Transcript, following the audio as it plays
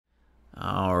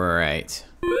Alright.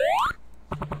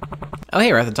 Oh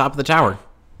hey, we're at the top of the tower.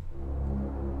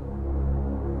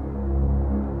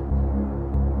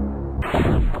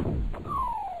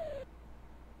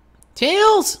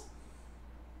 Tails!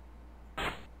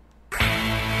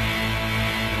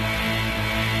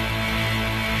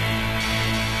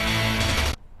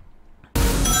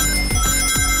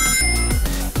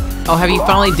 Oh, have you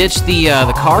finally ditched the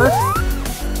car?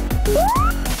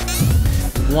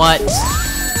 What?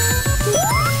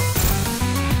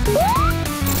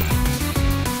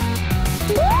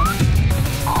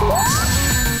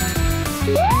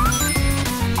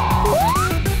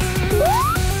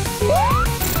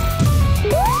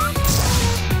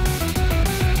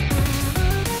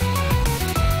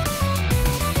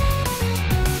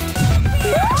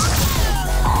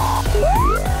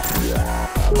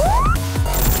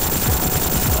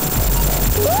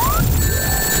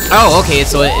 Oh, okay,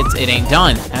 so it ain't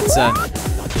done. That's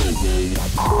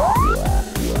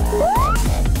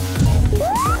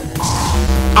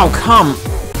Oh, come.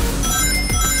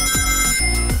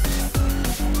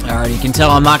 Alright, you can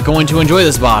tell I'm not going to enjoy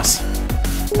this boss.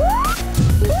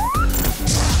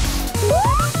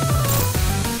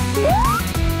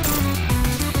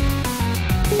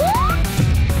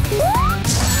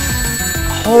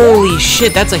 Holy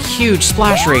shit, that's a huge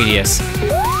splash radius.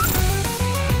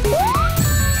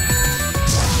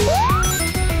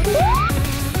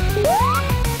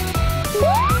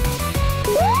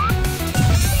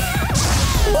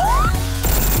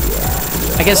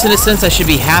 I guess in a sense I should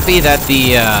be happy that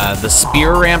the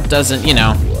spear ramp doesn't, you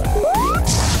know.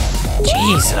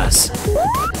 Jesus.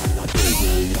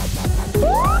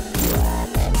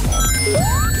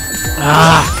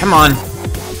 Ah, come on.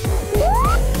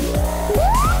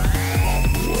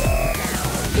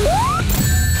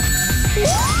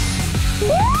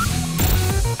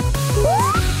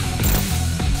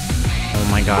 Oh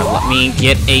my god, let me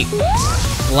get a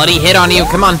bloody hit on you,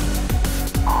 come on.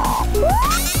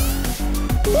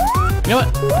 You know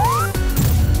what?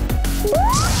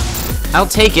 I'll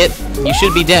take it. You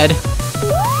should be dead.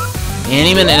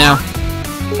 Any minute now.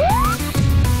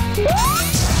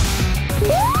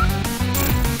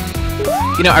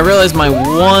 You know, I realized my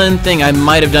one thing I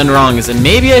might have done wrong is that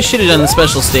maybe I should have done the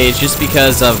special stage just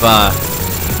because of,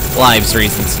 lives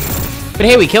reasons. But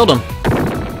hey, we killed him.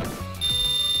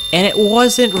 And it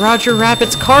wasn't Roger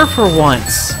Rabbit's car for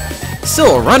once.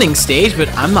 Still a running stage, but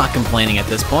I'm not complaining at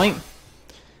this point.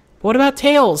 What about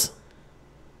Tails?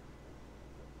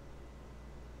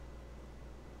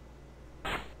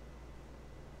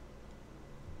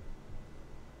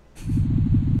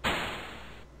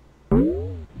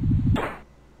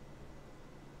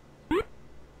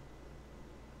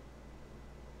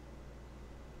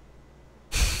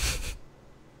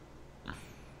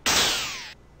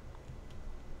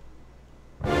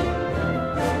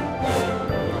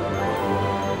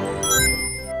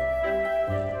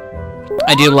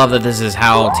 I do love that this is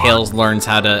how Tails learns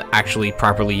how to actually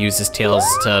properly use his tails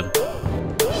to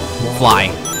fly.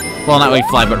 Well, not really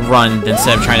fly, but run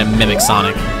instead of trying to mimic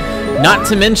Sonic. Not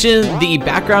to mention the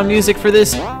background music for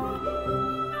this.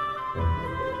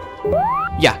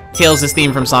 Yeah, Tails'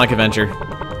 theme from Sonic Adventure.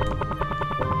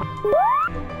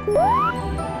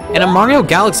 And a Mario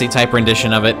Galaxy type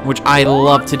rendition of it, which I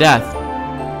love to death.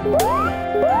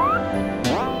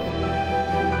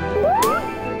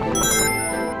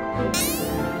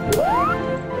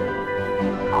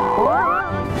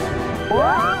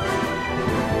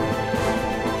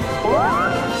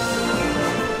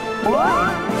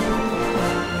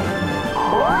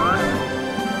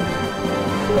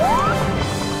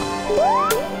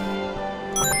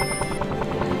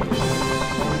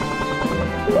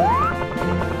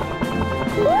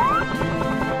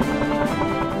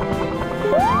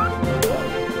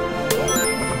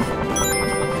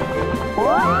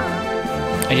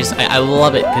 I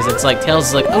love it, because it's like, Tails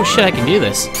is like, oh shit, I can do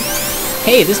this.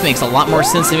 Hey, this makes a lot more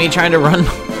sense than me trying to run,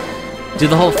 do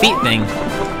the whole feet thing.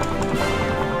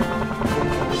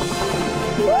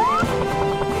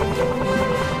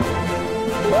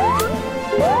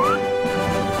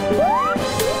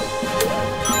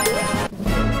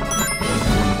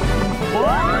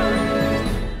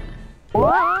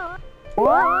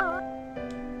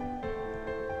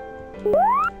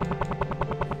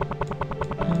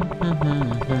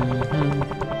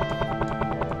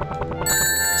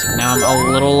 So now I'm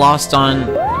a little lost on... Ugh.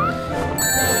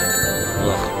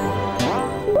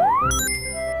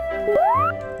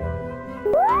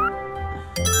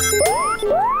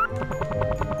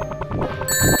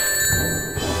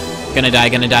 Gonna die,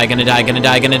 gonna die, gonna die, gonna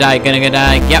die, gonna die, gonna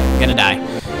die. Yep, gonna die.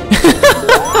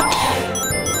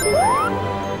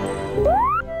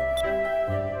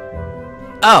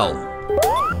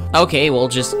 Oh. Okay, we'll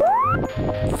just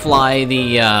fly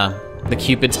the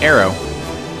Cupid's arrow.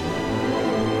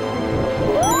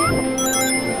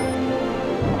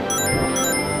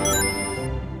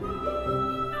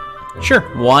 Sure,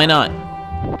 why not?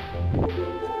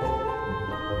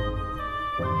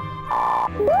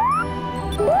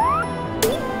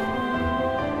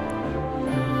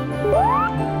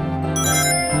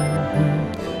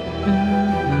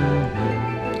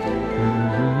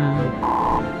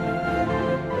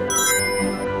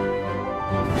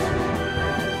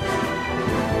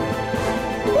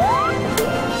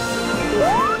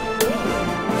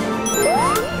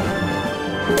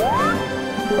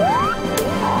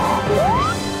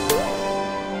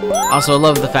 Also, I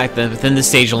love the fact that within this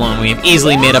stage alone, we have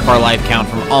easily made up our life count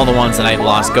from all the ones that I've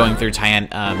lost going through Titanic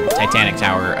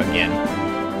Tower again.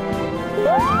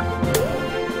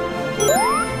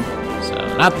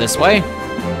 So, not this way.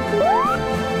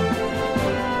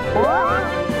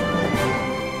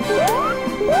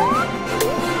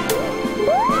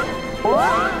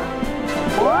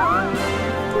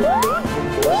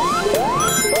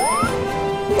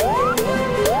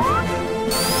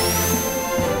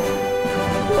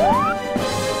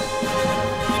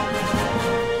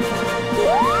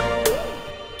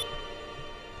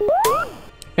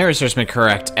 Memory serves me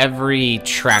correct. Every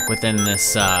track within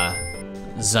this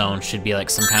zone should be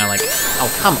like some kind of like, oh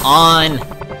come on!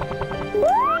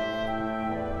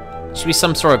 Should be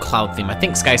some sort of cloud theme. I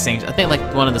think Sky Sanctuary. I think like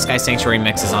one of the Sky Sanctuary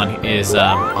mixes on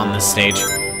this stage.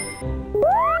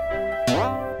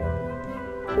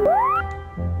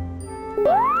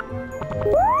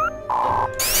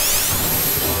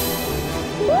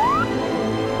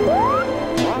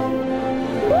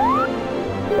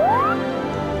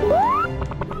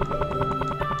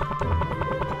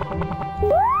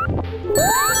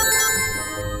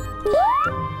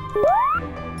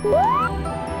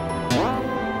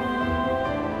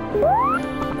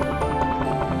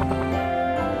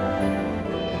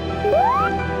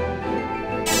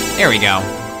 There we go.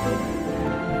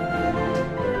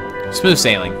 Smooth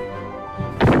sailing.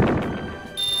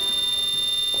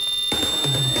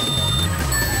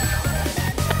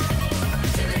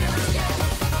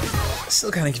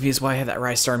 Still kind of confused why I had that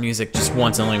Rise Star music just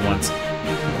once and only once.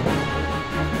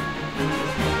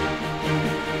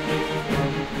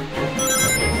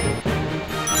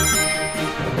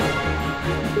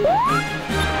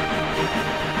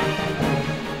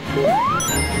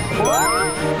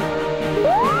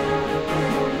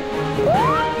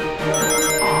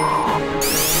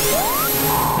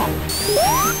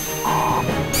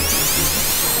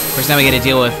 Of course, now we get to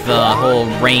deal with the whole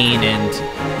rain and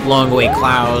blowing away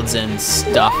clouds and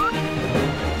stuff.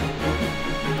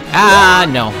 Ah,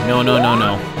 no, no, no, no,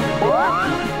 no.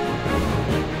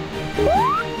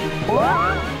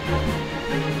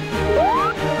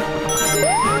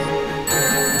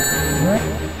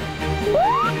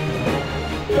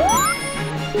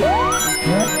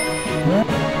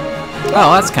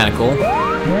 Oh, that's kind of cool.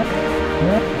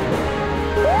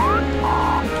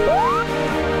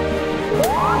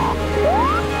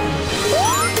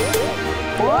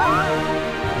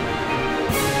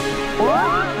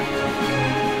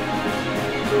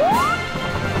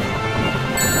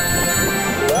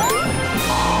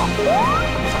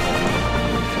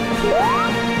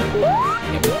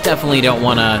 Yeah, we definitely don't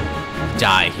want to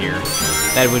die here.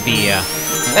 That would be,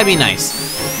 that'd be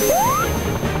nice.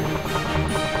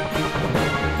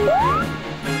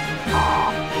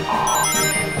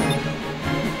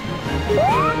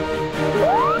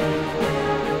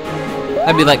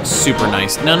 That'd be like super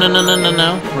nice. No, no, no, no, no,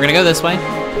 no. We're gonna go this way.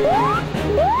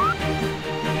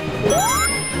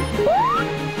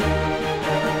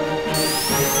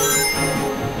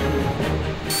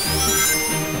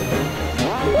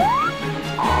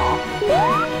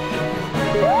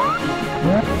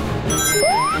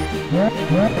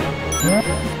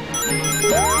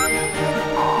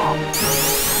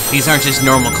 These aren't just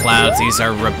normal clouds, these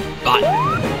are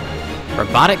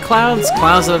robotic clouds?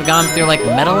 Clouds that have gone through like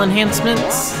metal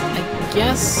enhancements, I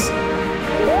guess?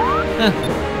 Huh.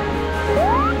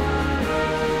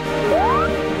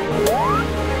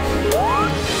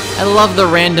 I love the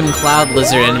random cloud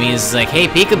lizard enemies, like, hey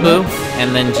peekaboo,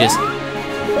 and then just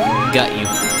gut you.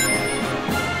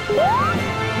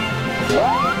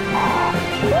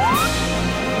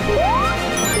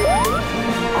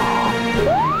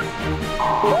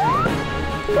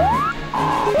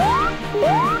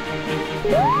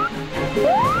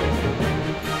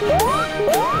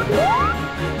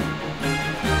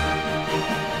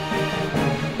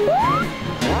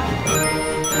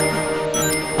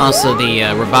 Also, the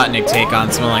Robotnik take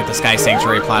on something like the Sky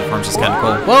Sanctuary platforms is kind of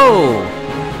cool. Whoa!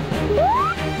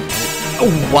 Oh,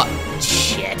 what?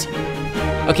 Shit.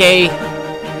 Okay.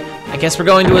 I guess we're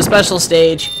going to a special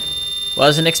stage.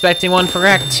 Wasn't expecting one for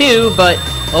Act 2, but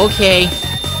okay.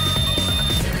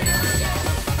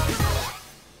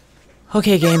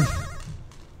 Okay, game.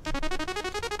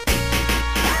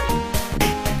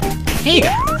 Here you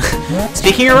go.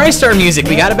 Speaking of Ristar music,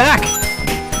 we got it back.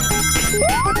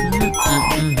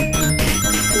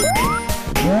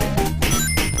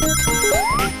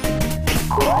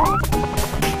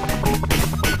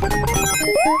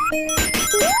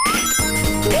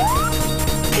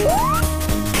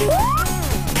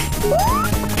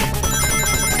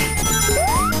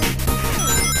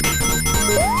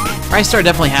 Ristar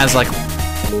definitely has like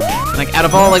out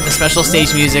of all like the special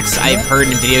stage musics I've heard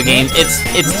in video games,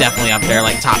 it's definitely up there,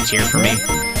 like top tier for me.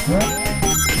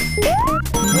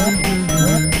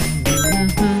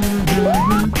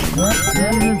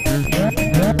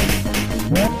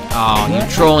 Oh, you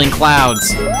trolling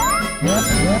clouds.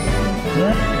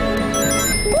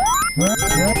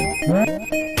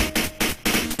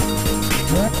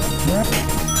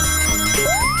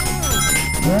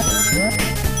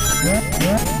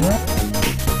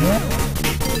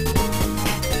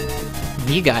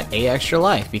 You got a extra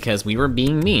life because we were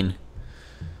being mean.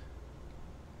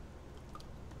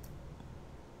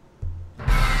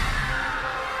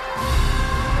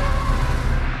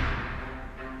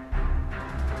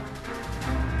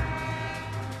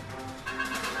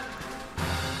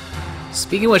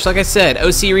 Speaking of which, like I said,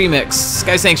 OC Remix,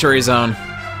 Sky Sanctuary Zone.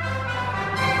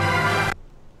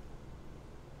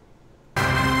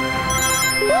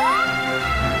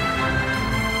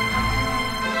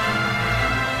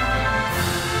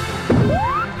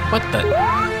 What the?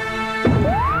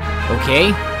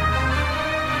 Okay.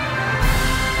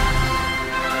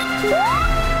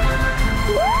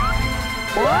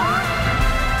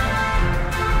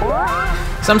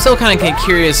 So I'm still kind of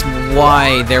curious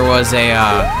why there was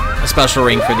a special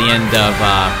ring for the end of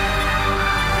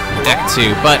Act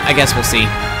 2, but I guess we'll see.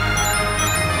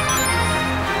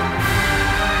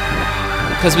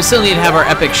 Because we still need to have our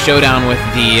epic showdown with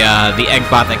the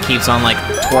Eggbot that keeps on like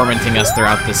tormenting us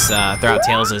throughout this throughout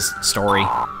Tails' story.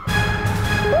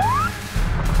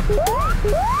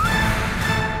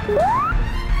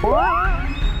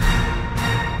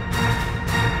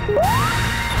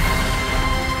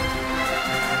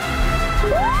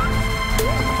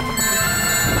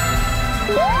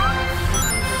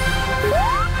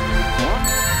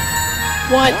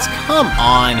 What? Come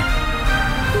on.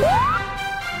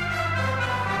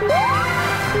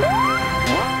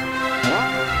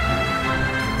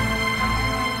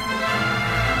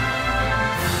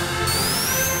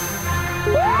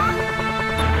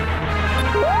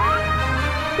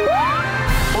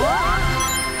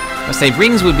 I say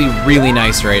rings would be really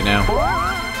nice right now.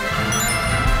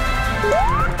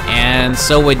 And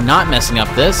so would not messing up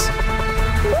this.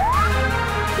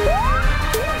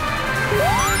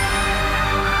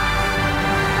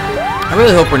 I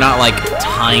really hope we're not, like,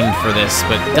 timed for this,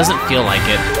 but it doesn't feel like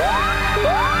it.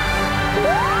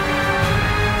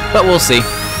 But we'll see.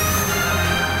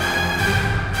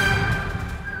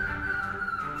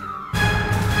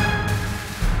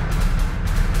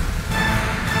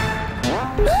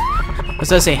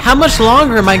 As I say, how much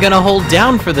longer am I gonna hold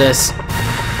down for this?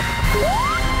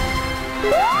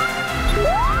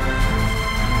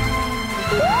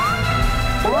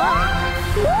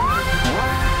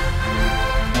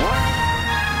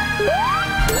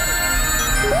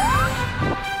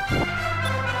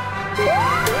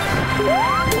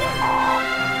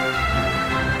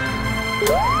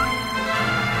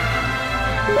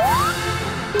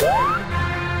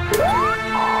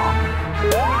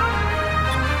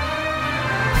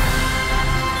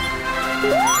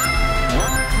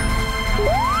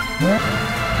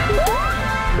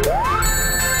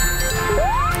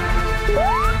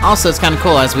 Also, it's kind of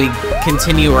cool as we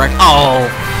continue our... Oh,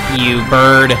 you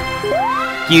bird.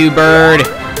 You bird.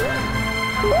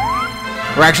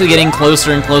 We're actually getting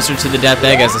closer and closer to the Death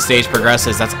Egg as the stage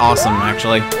progresses. That's awesome,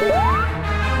 actually.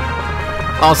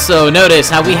 Also, notice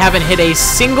how we haven't hit a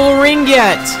single ring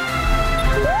yet.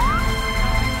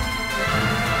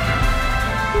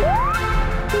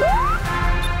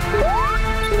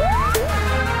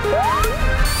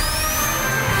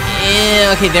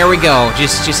 Yeah, okay, there we go.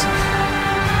 Just...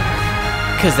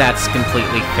 because that's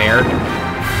completely fair.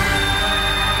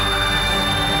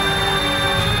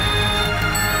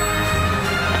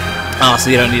 Oh,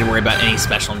 so you don't need to worry about any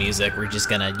special music. We're just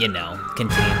gonna, you know,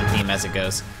 continue the theme as it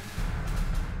goes.